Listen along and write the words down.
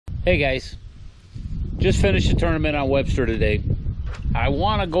Hey guys, just finished a tournament on Webster today. I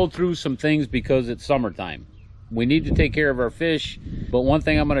want to go through some things because it's summertime. We need to take care of our fish, but one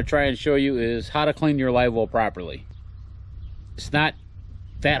thing I'm going to try and show you is how to clean your live well properly. It's not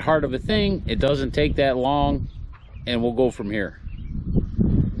that hard of a thing, it doesn't take that long, and we'll go from here.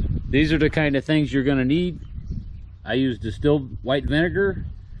 These are the kind of things you're going to need. I use distilled white vinegar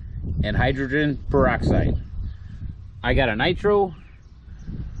and hydrogen peroxide. I got a nitro.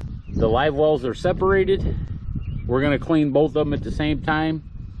 The live wells are separated. We're going to clean both of them at the same time.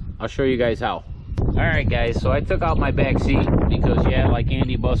 I'll show you guys how. Alright guys, so I took out my back seat because, yeah, like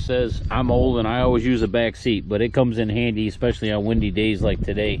Andy Bus says, I'm old and I always use a back seat, but it comes in handy, especially on windy days like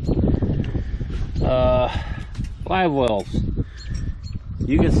today. Live wells.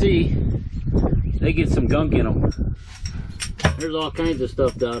 You can see they get some gunk in them. There's all kinds of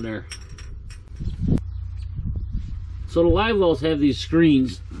stuff down there. So the live wells have these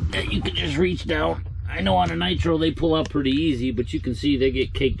screens that you can just reach down. I know on a nitro they pull out pretty easy, but you can see they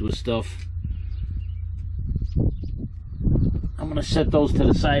get caked with stuff. I'm gonna set those to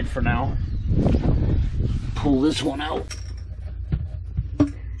the side for now. Pull this one out.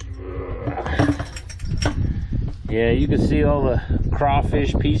 Yeah, you can see all the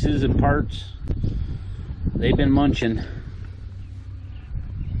crawfish pieces and parts. They've been munching.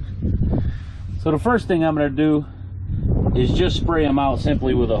 So the first thing I'm gonna do is just spray them out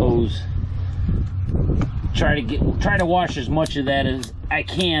simply with a hose. Try to wash as much of that as I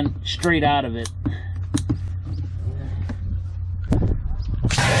can straight out of it.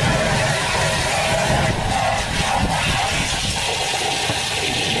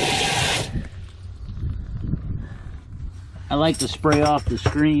 I like to spray off the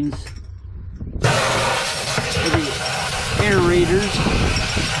screens with the aerators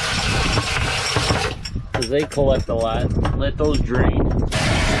because they collect a lot. Let those drain.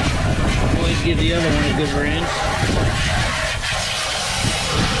 Always give the other one a good rinse.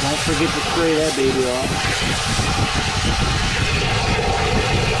 Don't forget to spray that baby off.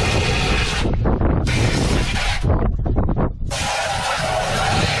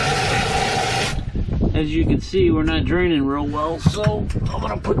 As you can see, we're not draining real well, so I'm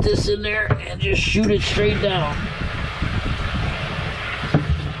gonna put this in there and just shoot it straight down.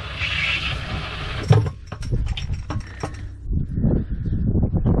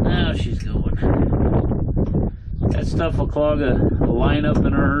 Now she's going. That stuff will clog a line up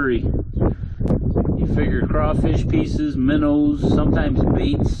in a hurry. You figure crawfish pieces, minnows, sometimes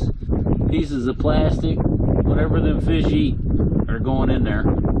baits, pieces of plastic, whatever them fish eat are going in there.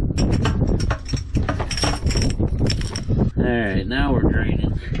 Alright, now we're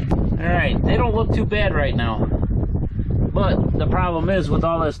draining. Alright, they don't look too bad right now. But the problem is, with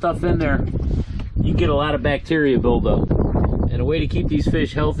all that stuff in there, you get a lot of bacteria buildup. And a way to keep these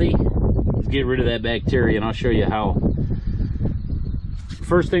fish healthy is get rid of that bacteria, and I'll show you how.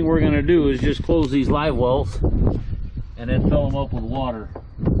 First thing we're going to do is just close these live wells and then fill them up with water.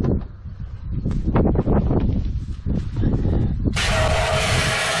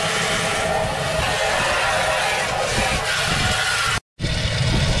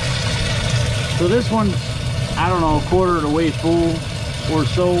 So this one's, I don't know, a quarter of the way full or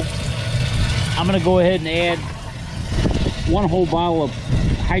so. I'm going to go ahead and add one whole bottle of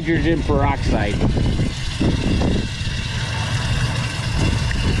hydrogen peroxide.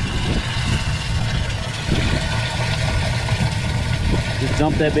 Just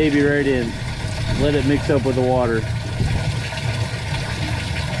dump that baby right in. Let it mix up with the water.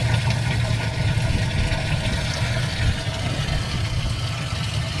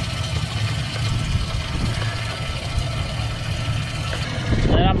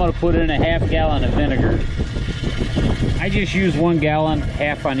 I'm going to put in a half gallon of vinegar. I just use 1 gallon,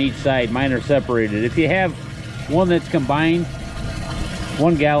 half on each side. Mine are separated. If you have one that's combined,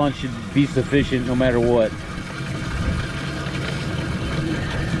 1 gallon should be sufficient no matter what.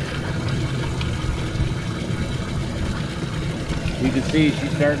 You can see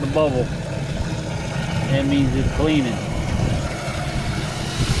she's starting to bubble. That means it's cleaning.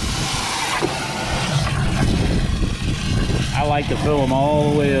 I like to fill them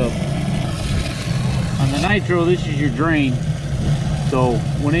all the way up. On the nitro, this is your drain. So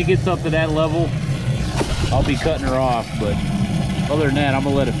when it gets up to that level, I'll be cutting her off. But other than that, I'm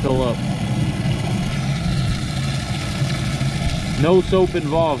gonna let it fill up. No soap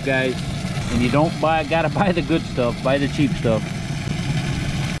involved, guys. And you don't gotta buy the good stuff, buy the cheap stuff.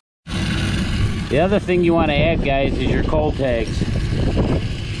 The other thing you want to add, guys, is your cold tags.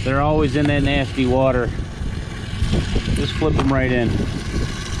 They're always in that nasty water. Just flip them right in.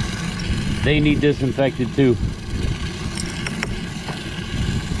 They need disinfected too.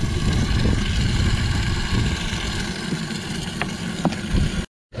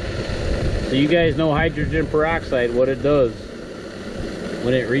 So you guys know hydrogen peroxide, what it does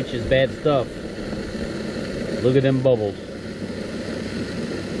when it reaches bad stuff. Look at them bubbles.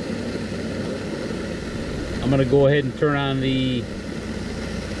 I'm gonna go ahead and turn on the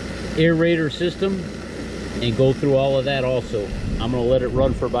aerator system and go through all of that also. I'm gonna let it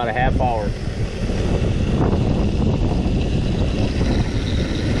run for about a half hour.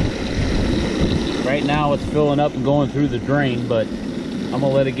 Right now it's filling up and going through the drain, but I'm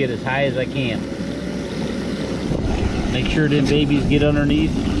gonna let it get as high as I can. Make sure them babies get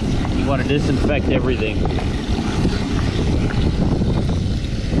underneath. You want to disinfect everything.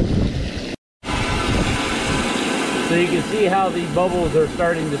 So you can see how the bubbles are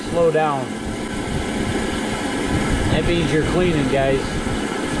starting to slow down. That means you're cleaning, guys.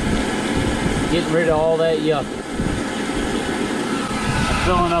 Getting rid of all that yuck. I'm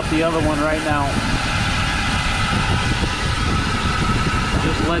filling up the other one right now.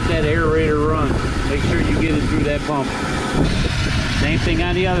 Just let that aerator run. Make sure you get it through that pump. Same thing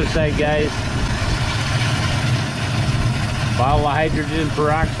on the other side, guys. Bottle of hydrogen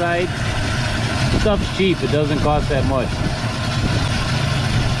peroxide. Stuff's cheap, it doesn't cost that much.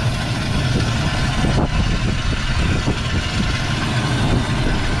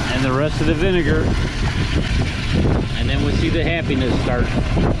 And the rest of the vinegar. And then we'll see the happiness start.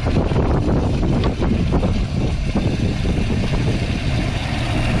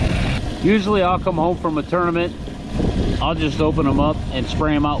 Usually I'll come home from a tournament, I'll just open them up and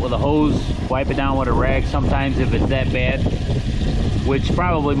spray them out with a hose, wipe it down with a rag sometimes if it's that bad, which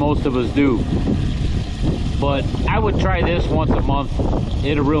probably most of us do. But I would try this once a month.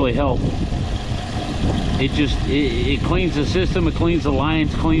 It'll really help. It cleans the system, it cleans the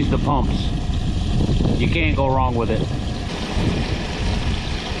lines, cleans the pumps. You can't go wrong with it.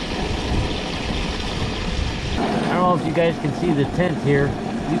 I don't know if you guys can see the tent here.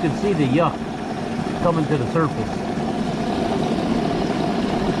 You can see the yuck coming to the surface.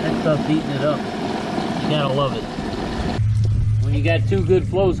 That stuff's eating it up. You gotta love it. When you got two good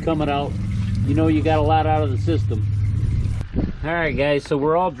flows coming out, you know you got a lot out of the system. All right, guys, so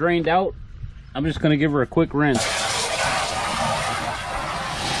we're all drained out. I'm just gonna give her a quick rinse.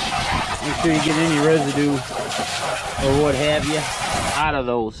 Make sure you get any residue or what have you out of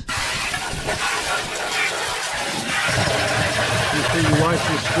those. Make sure you wash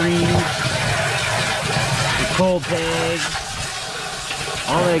your screens, your cold tags,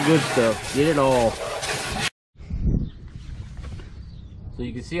 all that good stuff. Get it all. So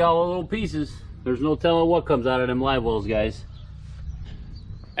you can see all the little pieces. There's no telling what comes out of them live wells, guys.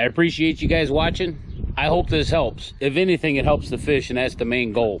 I appreciate you guys watching. I hope this helps. If anything, it helps the fish, and that's the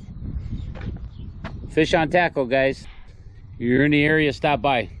main goal. Fish on tackle, guys. If you're in the area, stop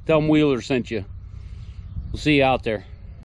by. Tell them Wheeler sent you. We'll see you out there.